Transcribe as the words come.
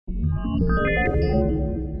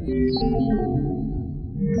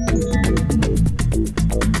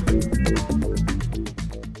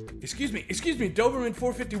Excuse me, Doberman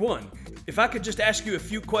 451. If I could just ask you a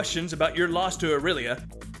few questions about your loss to Aurelia.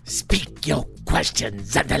 Speak your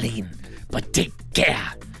questions, Zandaline, but take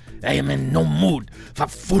care. I am in no mood for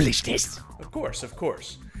foolishness. Of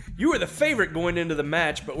course. You were the favorite going into the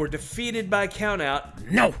match, but were defeated by countout.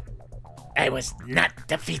 No, I was not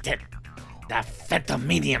defeated. The Phantom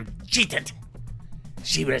Medium cheated.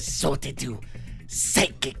 She resorted to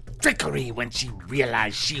psychic trickery when she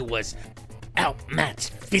realized she was outmatched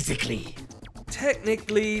physically.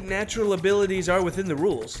 Technically, natural abilities are within the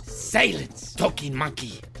rules. Silence, talking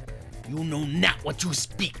monkey. You know not what you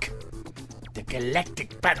speak. The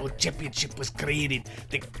Galactic Battle Championship was created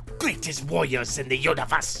the greatest warriors in the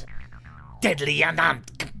universe. Deadly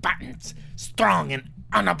unarmed combatants, strong and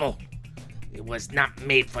honorable. It was not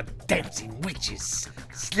made for dancing witches,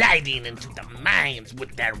 sliding into the minds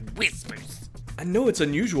with their whispers. I know it's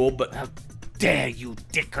unusual, but How dare you,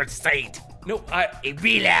 Dick Crusade? no,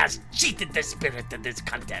 Aurelia has cheated the spirit of this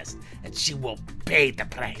contest, and she will pay the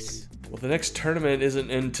price. Well, the next tournament isn't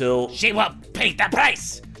until... She will pay the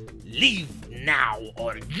price! Leave now,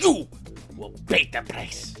 or you will pay the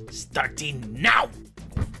price. Starting now!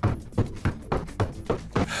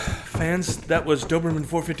 Fans, that was Doberman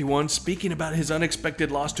 451 speaking about his unexpected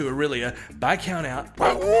loss to Aurelia by countout.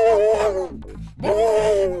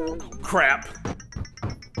 Crap.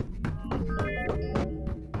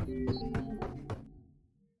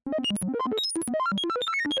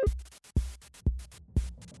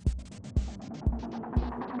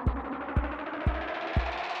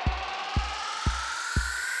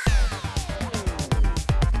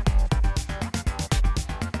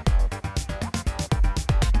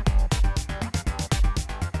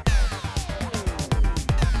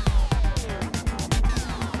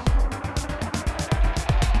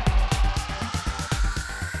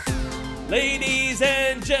 Ladies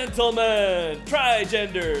and gentlemen,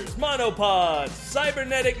 trigenders, monopods,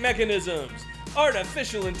 cybernetic mechanisms,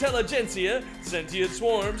 artificial intelligentsia, sentient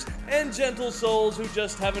swarms, and gentle souls who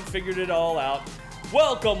just haven't figured it all out.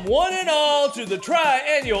 Welcome one and all to the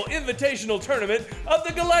tri-annual invitational tournament of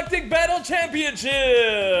the Galactic Battle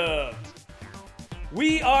Championship!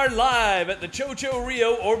 We are live at the Chocho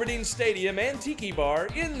Rio Orbiting Stadium and Tiki Bar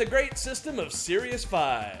in the great system of Sirius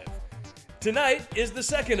 5. Tonight is the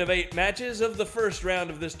second of 8 matches of the first round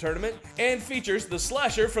of this tournament and features the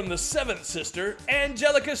slasher from the seventh sister,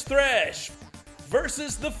 Angelica's Thresh,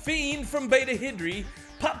 versus the fiend from Beta Hydri,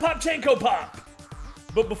 Popchenko Pop.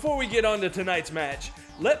 But before we get on to tonight's match,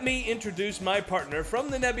 let me introduce my partner from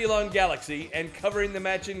the Nebulon Galaxy and covering the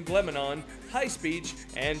match in Glemenon, High Speech,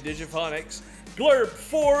 and Digiphonics, Glurp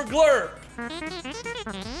for Glurp.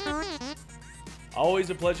 Always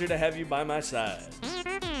a pleasure to have you by my side.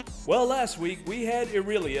 Well, last week we had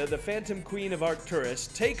Aurelia, the Phantom Queen of Arcturus,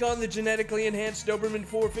 take on the genetically enhanced Doberman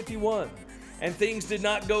 451, and things did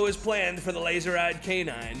not go as planned for the laser-eyed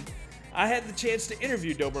canine. I had the chance to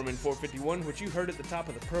interview Doberman 451, which you heard at the top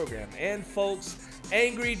of the program, and folks,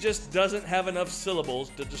 angry just doesn't have enough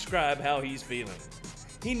syllables to describe how he's feeling.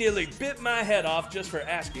 He nearly bit my head off just for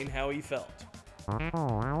asking how he felt.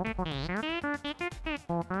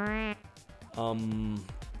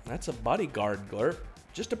 That's a bodyguard, Glurp.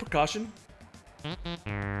 Just a precaution.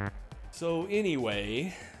 So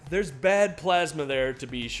anyway, there's bad plasma there to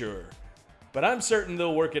be sure. But I'm certain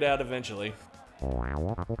they'll work it out eventually.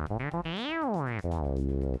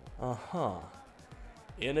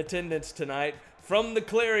 In attendance tonight, from the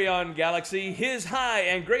Clarion Galaxy, his high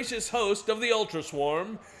and gracious host of the Ultra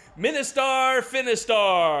Swarm, Ministar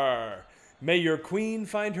Finistar. May your queen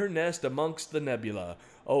find her nest amongst the nebula.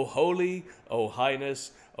 O holy, O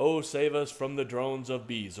highness, O save us from the drones of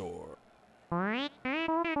Bezor.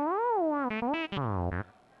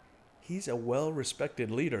 He's a well-respected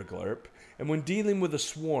leader, Glurp, and when dealing with a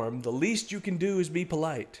swarm, the least you can do is be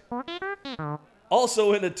polite.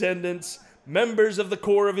 Also in attendance, members of the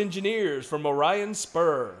Corps of Engineers from Orion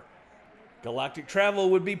Spur. Galactic travel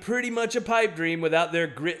would be pretty much a pipe dream without their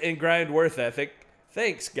grit and grind worth ethic.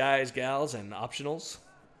 Thanks, guys, gals, and optionals.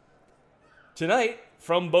 Tonight,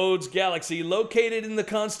 from Bode's Galaxy, located in the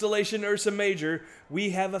constellation Ursa Major, we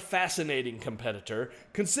have a fascinating competitor,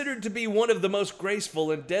 considered to be one of the most graceful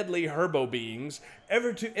and deadly herbo beings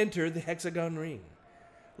ever to enter the Hexagon Ring.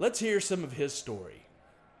 Let's hear some of his story.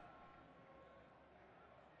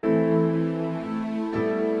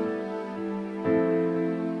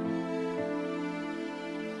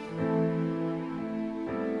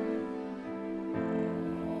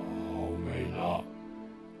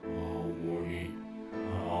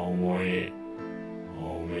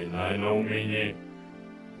 I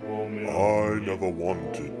never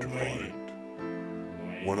wanted to fight.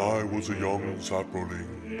 When I was a young sapling,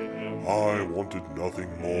 I wanted nothing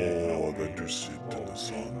more than to sit in the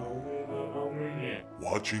sun,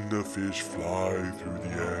 watching the fish fly through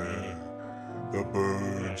the air, the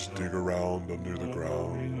birds dig around under the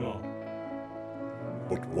ground.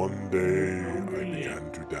 But one day I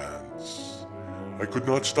began to dance. I could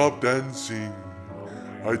not stop dancing.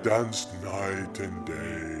 I danced night and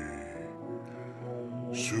day.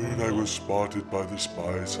 Soon I was spotted by the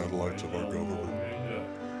spy satellites of our government.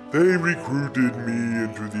 They recruited me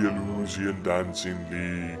into the Illusian Dancing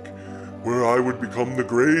League, where I would become the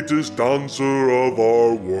greatest dancer of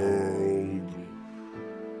our world.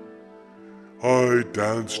 I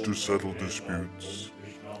danced to settle disputes.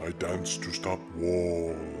 I danced to stop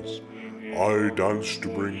wars. I danced to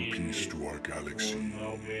bring peace to our galaxy.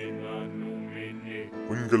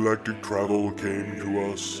 When galactic travel came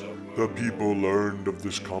to us, the people learned of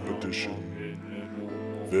this competition.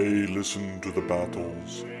 They listened to the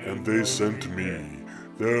battles, and they sent me,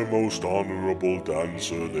 their most honorable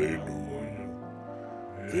dancer they knew.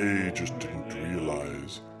 They just didn't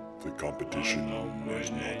realize the competition was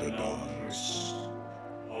not a dance.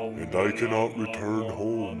 And I cannot return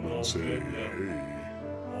home and say,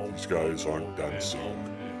 hey, these guys aren't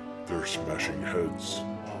dancing, they're smashing heads.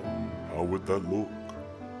 How would that look?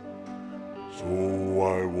 So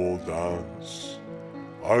I will dance.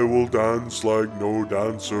 I will dance like no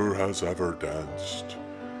dancer has ever danced.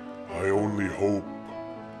 I only hope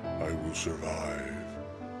I will survive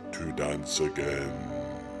to dance again.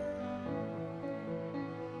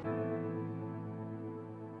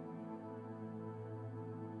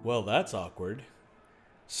 Well, that's awkward.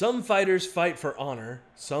 Some fighters fight for honor,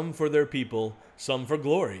 some for their people, some for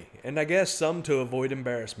glory, and I guess some to avoid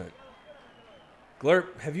embarrassment.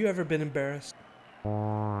 Glurp, have you ever been embarrassed?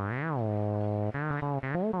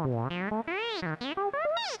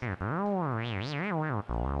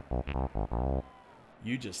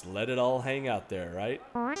 You just let it all hang out there, right?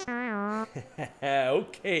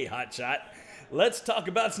 Okay, hotshot. Let's talk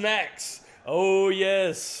about snacks. Oh,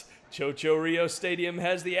 yes. Chocho Rio Stadium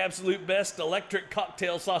has the absolute best electric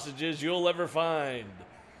cocktail sausages you'll ever find.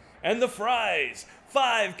 And the fries.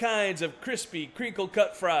 5 kinds of crispy,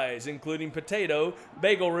 crinkle-cut fries, including potato,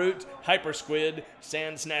 bagel root, hyper squid,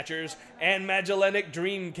 sand snatchers, and Magellanic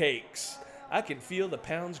dream cakes. I can feel the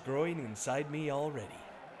pounds growing inside me already.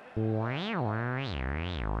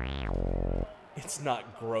 It's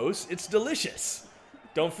not gross, it's delicious.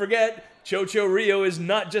 Don't forget, Chocho Rio is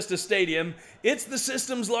not just a stadium, it's the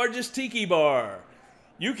system's largest tiki bar.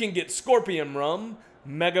 You can get scorpion rum,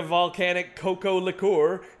 mega volcanic cocoa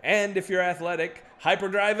liqueur, and if you're athletic,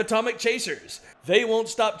 hyperdrive atomic chasers. They won't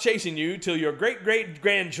stop chasing you till your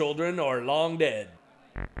great-great-grandchildren are long dead.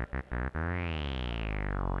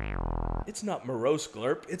 It's not morose,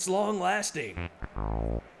 Glurp, it's long-lasting.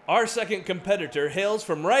 Our second competitor hails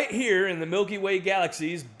from right here in the Milky Way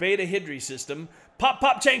galaxy's Beta Hydri system,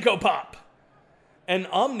 Pop-Pop-Chanko Pop! An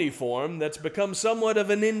omniform that's become somewhat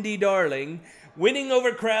of an indie darling, winning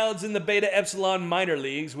over crowds in the Beta Epsilon minor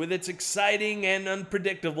leagues with its exciting and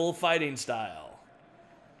unpredictable fighting style.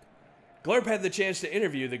 Glurp had the chance to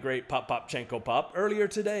interview the great Pop-Pop-Chanko Pop earlier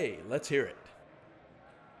today. Let's hear it.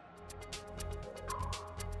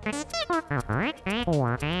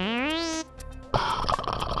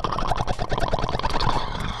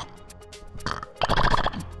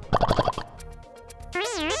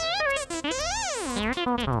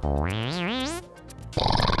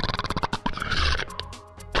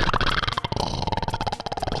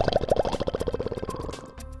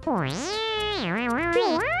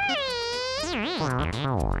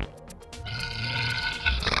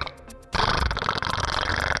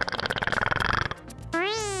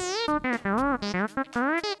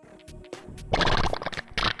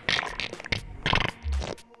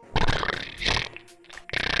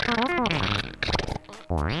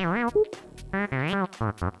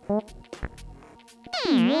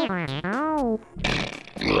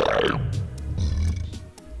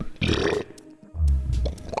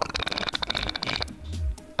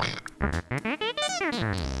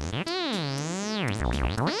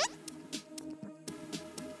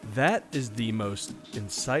 That is the most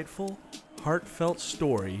insightful, heartfelt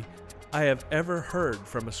story I have ever heard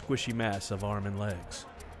from a squishy mass of arm and legs.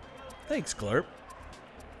 Thanks, Glurp.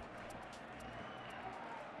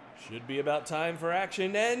 Should be about time for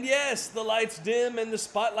action, and yes, the lights dim and the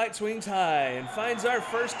spotlight swings high and finds our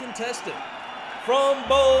first contestant. From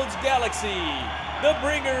Bold's Galaxy, the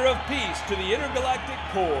bringer of peace to the intergalactic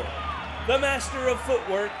core, the master of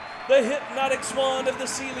footwork, the hypnotic swan of the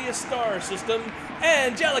Celius star system,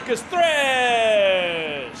 Angelicus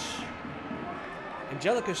Thresh!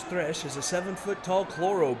 Angelicus Thresh is a 7-foot-tall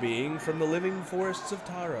chloro being from the living forests of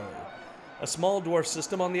Taro, a small dwarf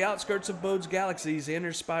system on the outskirts of Bode's galaxy's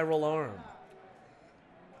inner spiral arm.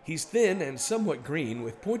 He's thin and somewhat green,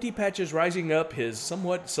 with pointy patches rising up his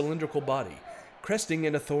somewhat cylindrical body, cresting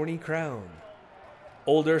in a thorny crown.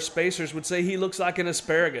 Older spacers would say he looks like an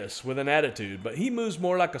asparagus with an attitude, but he moves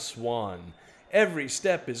more like a swan. Every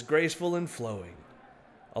step is graceful and flowing.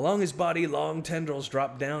 Along his body, long tendrils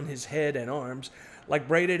drop down his head and arms like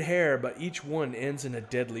braided hair, but each one ends in a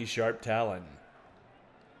deadly sharp talon.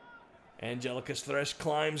 Angelicus Thresh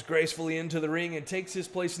climbs gracefully into the ring and takes his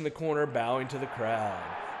place in the corner, bowing to the crowd.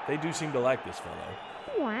 They do seem to like this fellow.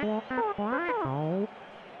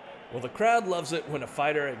 Well, the crowd loves it when a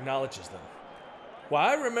fighter acknowledges them. Well,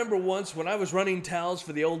 I remember once when I was running towels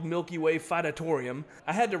for the old Milky Way Fightatorium,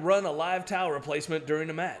 I had to run a live towel replacement during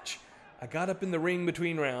a match. I got up in the ring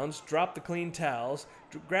between rounds, dropped the clean towels,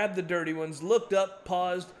 grabbed the dirty ones, looked up,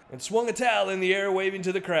 paused, and swung a towel in the air, waving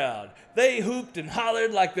to the crowd. They hooped and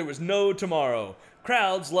hollered like there was no tomorrow.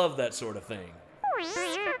 Crowds love that sort of thing.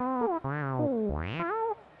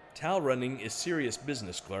 Towel running is serious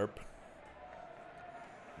business, Glurp.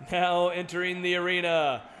 Now entering the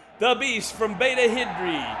arena, the beast from Beta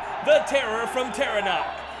Hydri, the terror from Terranok,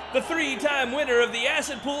 the 3-time winner of the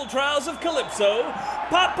Acid Pool Trials of Calypso,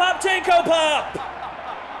 Pop-Pop-Chanko Pop!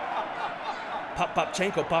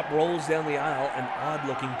 Pop-Pop-Chanko Pop rolls down the aisle, an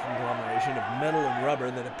odd-looking conglomeration of metal and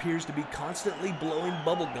rubber that appears to be constantly blowing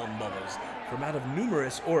bubblegum bubbles from out of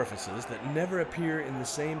numerous orifices that never appear in the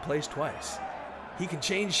same place twice. He can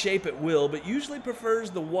change shape at will, but usually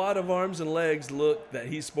prefers the wad of arms and legs look that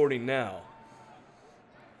he's sporting now.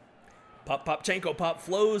 Pop-Pop-Chanko Pop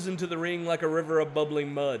flows into the ring like a river of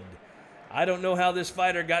bubbling mud. I don't know how this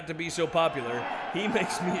fighter got to be so popular. He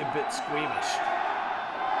makes me a bit squeamish.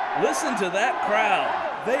 Listen to that crowd.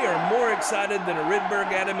 They are more excited than a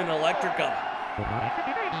Rydberg atom in electric oven.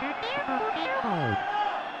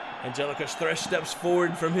 Angelicus Thresh steps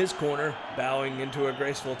forward from his corner, bowing into a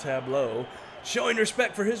graceful tableau, showing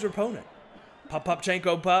respect for his opponent.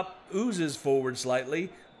 Pop-Pop-Chanko Pop oozes forward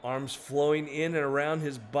slightly, arms flowing in and around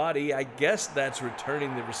his body. I guess that's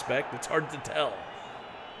returning the respect. It's hard to tell.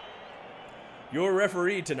 Your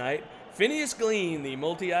referee tonight, Phineas Glean, the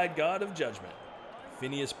multi-eyed god of judgment.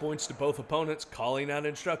 Phineas points to both opponents, calling out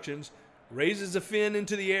instructions, raises a fin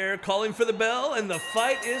into the air, calling for the bell, and the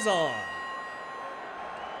fight is on.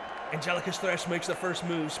 Angelicus Thresh makes the first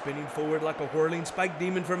move, spinning forward like a whirling spike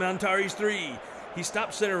demon from Antares 3. He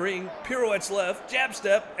stops center ring, pirouettes left, jab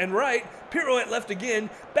step, and right, pirouette left again,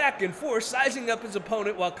 back and forth, sizing up his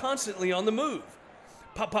opponent while constantly on the move.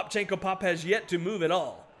 Pop-Pop-Chanko Pop has yet to move at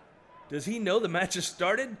all. Does he know the match has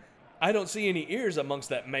started? I don't see any ears amongst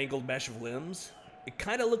that mangled mesh of limbs. It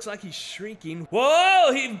kind of looks like he's shrinking.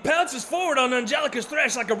 Whoa! He pounces forward on Angelicus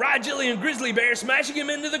Thresh like a Rigelian grizzly bear, smashing him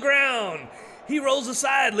into the ground. He rolls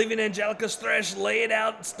aside, leaving Angelicus Thresh laid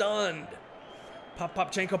out stunned.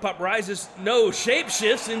 Pop-Pop-Chanko Pop rises,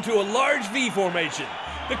 shapeshifts into a large V formation.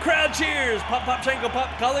 The crowd cheers, Pop-Pop-Chanko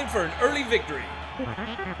Pop calling for an early victory.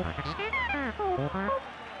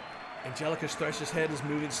 Angelicus Thresh's head is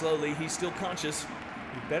moving slowly. He's still conscious.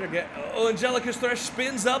 Angelicus Thresh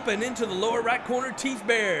spins up and into the lower right corner, teeth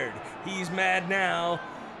bared. He's mad now.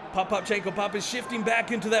 Pop-Pop-Chanko Pop is shifting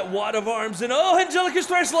back into that wad of arms, and Angelicus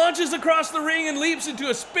Thresh launches across the ring and leaps into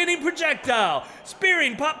a spinning projectile,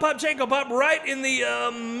 spearing Pop-Pop-Chanko Pop right in the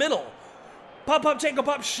middle. Pop-Pop-Chanko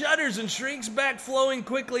Pop shudders and shrinks back, flowing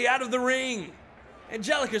quickly out of the ring.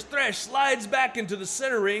 Angelicus Thresh slides back into the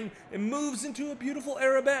center ring and moves into a beautiful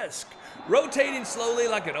arabesque, rotating slowly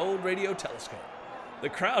like an old radio telescope. The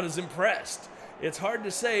crowd is impressed. It's hard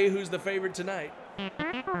to say who's the favorite tonight.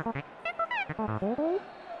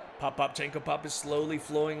 Pop-Pop-Chanko Pop is slowly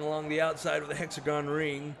flowing along the outside of the hexagon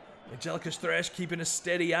ring. Angelicus Thresh keeping a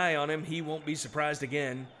steady eye on him. He won't be surprised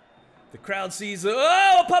again. The crowd sees,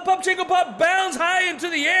 Pop-Pop-Chanko Pop bounds high into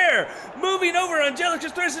the air, moving over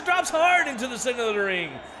Angelicus Thresh and drops hard into the center of the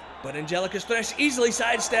ring. But Angelicus Thresh easily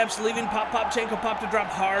sidesteps, leaving Pop-Pop-Chanko Pop to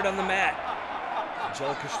drop hard on the mat.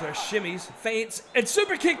 Angelicus Thresh shimmies, feints, and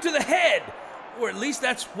super kick to the head. Or at least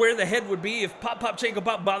that's where the head would be if Pop-Pop-Chanko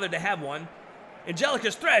Pop bothered to have one.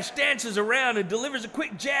 Angelicus Thresh dances around and delivers a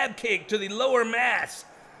quick jab kick to the lower mass.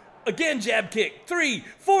 Again jab kick, 3,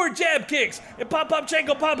 4 jab kicks, and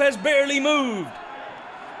Pop-Pop-Chanko Pop has barely moved.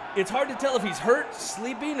 It's hard to tell if he's hurt,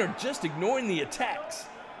 sleeping, or just ignoring the attacks.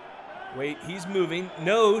 Wait, he's moving.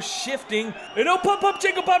 Shifting. And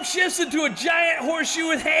Pop-Pop-Chanko Pop shifts into a giant horseshoe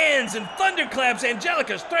with hands and thunderclaps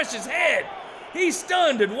Angelicus Thresh's head. He's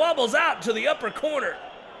stunned and wobbles out to the upper corner.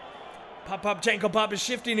 Pop Pop Chanko Pop is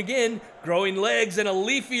shifting again, growing legs and a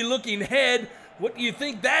leafy-looking head. What do you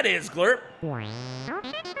think that is, Glurp?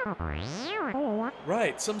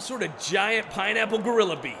 Right, some sort of giant pineapple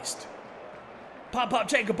gorilla beast. Pop Pop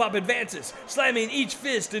Chanko Pop advances, slamming each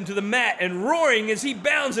fist into the mat and roaring as he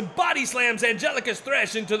bounds and body slams Angelicus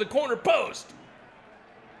Thresh into the corner post.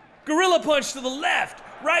 Gorilla punch to the left,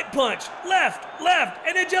 right punch, left,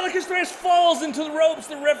 and Angelicus Thresh falls into the ropes,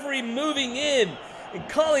 the referee moving in and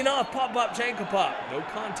calling off Pop Pop Chanko Pop. No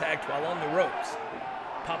contact while on the ropes.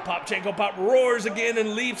 Pop Pop Chanko Pop roars again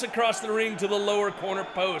and leaps across the ring to the lower corner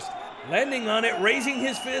post, landing on it, raising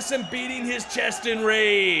his fists and beating his chest in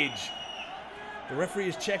rage. The referee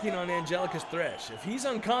is checking on Angelicus Thresh. If he's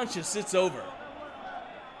unconscious, it's over.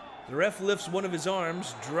 The ref lifts one of his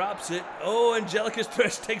arms, drops it. Oh, Angelicus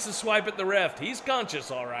Thresh takes a swipe at the ref. He's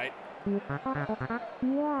conscious, all right.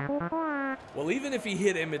 Well, even if he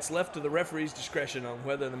hit him, it's left to the referee's discretion on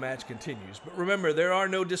whether the match continues. But remember, there are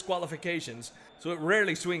no disqualifications, so it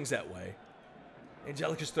rarely swings that way.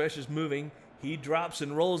 Angelicus Thresh is moving. He drops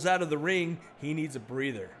and rolls out of the ring. He needs a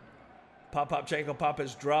breather. Pop Pop Chanko Pop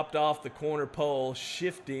has dropped off the corner pole,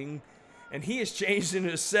 shifting, and he has changed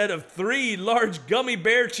into a set of 3 large gummy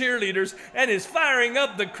bear cheerleaders and is firing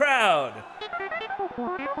up the crowd.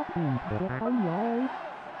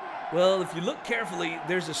 Well, if you look carefully,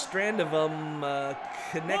 there's a strand of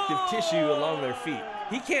connective tissue along their feet.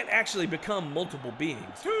 He can't actually become multiple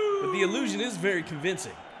beings, but the illusion is very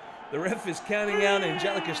convincing. The ref is counting out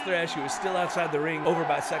Angelicus Thresh, who is still outside the ring, over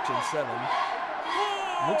by Section 7.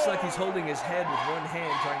 Looks like he's holding his head with one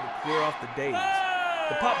hand, trying to clear off the daze.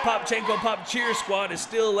 The Pop Pop Chanko Pop cheer squad is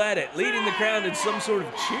still at it, leading the crowd in some sort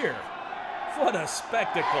of cheer. What a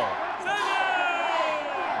spectacle.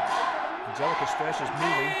 Angelicus Thresh is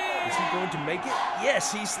moving. Is he going to make it?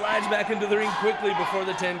 Yes, he slides back into the ring quickly before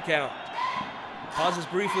the 10 count. Pauses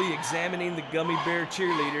briefly, examining the gummy bear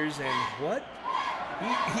cheerleaders, and what?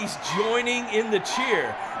 He's joining in the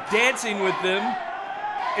cheer, dancing with them,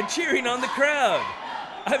 and cheering on the crowd.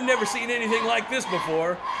 I've never seen anything like this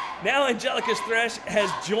before. Now Angelicus Thresh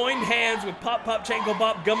has joined hands with Pop Pop Chanko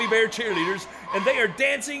Pop gummy bear cheerleaders, and they are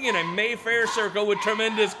dancing in a Mayfair circle with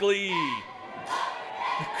tremendous glee.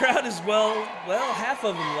 The crowd is, well, half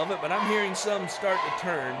of them love it, but I'm hearing some start to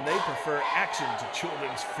turn. They prefer action to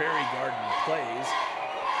children's fairy garden plays.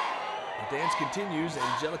 The dance continues.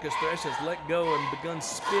 Angelicus Thresh has let go and begun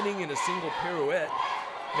spinning in a single pirouette.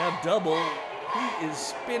 Now double. He is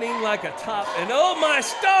spinning like a top, and oh my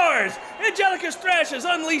stars! Angelicus Thresh has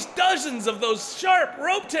unleashed dozens of those sharp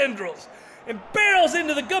rope tendrils and barrels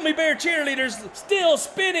into the gummy bear cheerleaders, still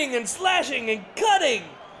spinning and slashing and cutting.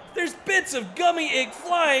 There's bits of gummy ink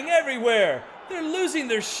flying everywhere. They're losing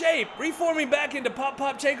their shape, reforming back into Pop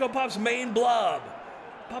Pop Chanko Pop's main blob.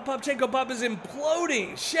 Pop Pop Chanko Pop is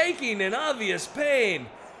imploding, shaking in obvious pain.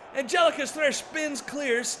 Angelicus Thresh spins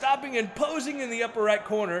clear, stopping and posing in the upper right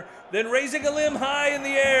corner, then raising a limb high in the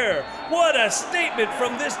air. What a statement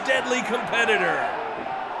from this deadly competitor!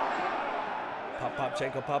 Pop Pop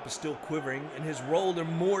Chanko Pop is still quivering, and his roller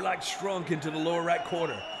more like shrunk into the lower right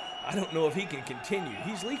corner. I don't know if he can continue.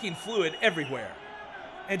 He's leaking fluid everywhere.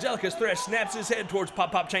 Angelicus Thresh snaps his head towards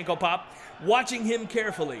Pop Pop Chanko Pop, watching him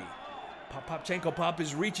carefully. Pop Pop Chanko Pop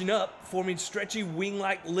is reaching up, forming stretchy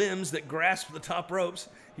wing-like limbs that grasp the top ropes.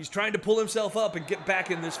 He's trying to pull himself up and get back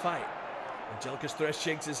in this fight. Angelicus Thresh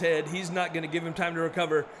shakes his head. He's not going to give him time to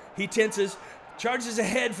recover. He tenses, charges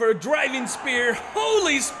ahead for a driving spear.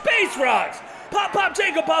 Holy space rocks! Pop Pop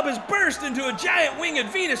Chanko Pop has burst into a giant winged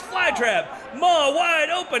Venus flytrap, maw wide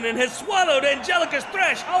open, and has swallowed Angelicus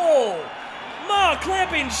Thresh whole. Maw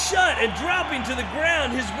clamping shut and dropping to the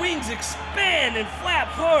ground, his wings expand and flap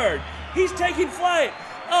hard. He's taking flight,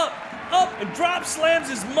 up, and drop slams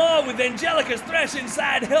his maw with Angelicus Thresh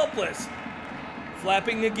inside helpless.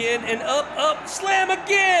 Flapping again and up, slam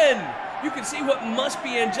again! You can see what must be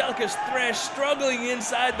Angelicus Thresh struggling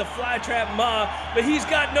inside the flytrap maw, but he's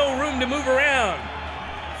got no room to move around.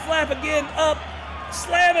 Flap again, up,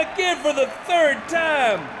 slam again for the 3rd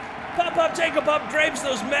time. Pop Pop Chanko Pop drapes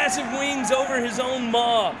those massive wings over his own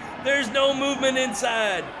maw. There's no movement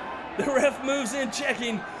inside. The ref moves in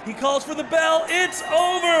checking. He calls for the bell. It's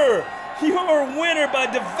over! Your winner by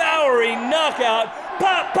devouring knockout,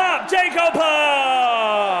 Pop Pop Chanko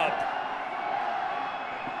Pop!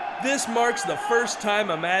 This marks the first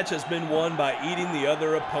time a match has been won by eating the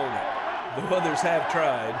other opponent, though others have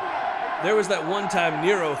tried. There was that one time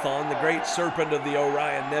Nerothon, the great serpent of the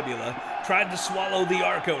Orion Nebula, tried to swallow the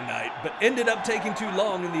Arco Knight, but ended up taking too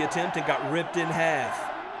long in the attempt and got ripped in half.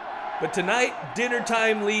 But tonight, dinner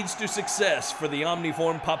time leads to success for the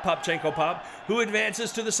Omniform Pop Popchenko Pop, who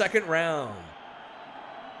advances to the second round.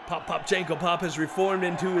 Pop Popchenko Pop has reformed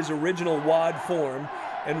into his original wad form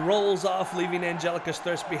and rolls off, leaving Angelica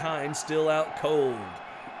Stress behind, still out cold.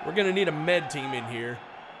 We're gonna need a med team in here.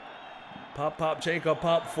 Pop Popchenko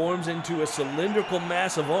Pop forms into a cylindrical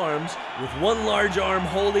mass of arms, with one large arm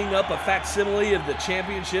holding up a facsimile of the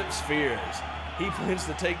championship spheres. He plans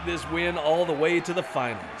to take this win all the way to the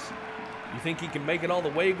finals. You think he can make it all the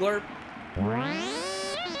way, Glurp?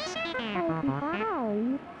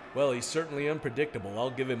 Well, he's certainly unpredictable, I'll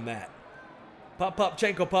give him that. Pop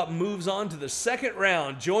Popchenko Pop moves on to the second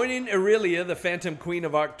round, joining Aurelia, the Phantom Queen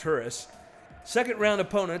of Arcturus. Second round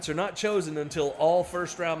opponents are not chosen until all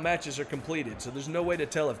first round matches are completed, so there's no way to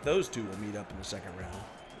tell if those two will meet up in the second round.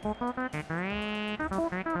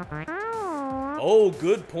 Oh,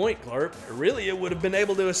 good point, Glurp. Aurelia would have been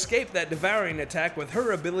able to escape that devouring attack with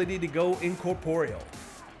her ability to go incorporeal.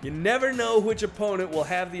 You never know which opponent will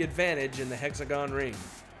have the advantage in the hexagon ring.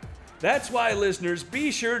 That's why, listeners, be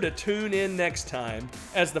sure to tune in next time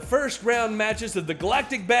as the first round matches of the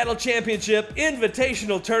Galactic Battle Championship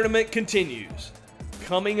Invitational Tournament continues.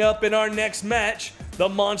 Coming up in our next match, the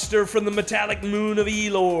monster from the metallic moon of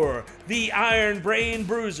Elor, the Iron Brain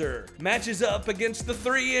Bruiser, matches up against the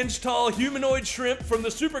 3-inch tall humanoid shrimp from the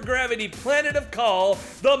supergravity planet of Kal,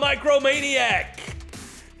 the Micromaniac.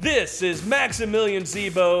 This is Maximilian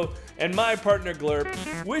Zebo and my partner Glurp,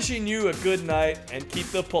 wishing you a good night and keep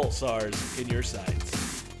the pulsars in your sights.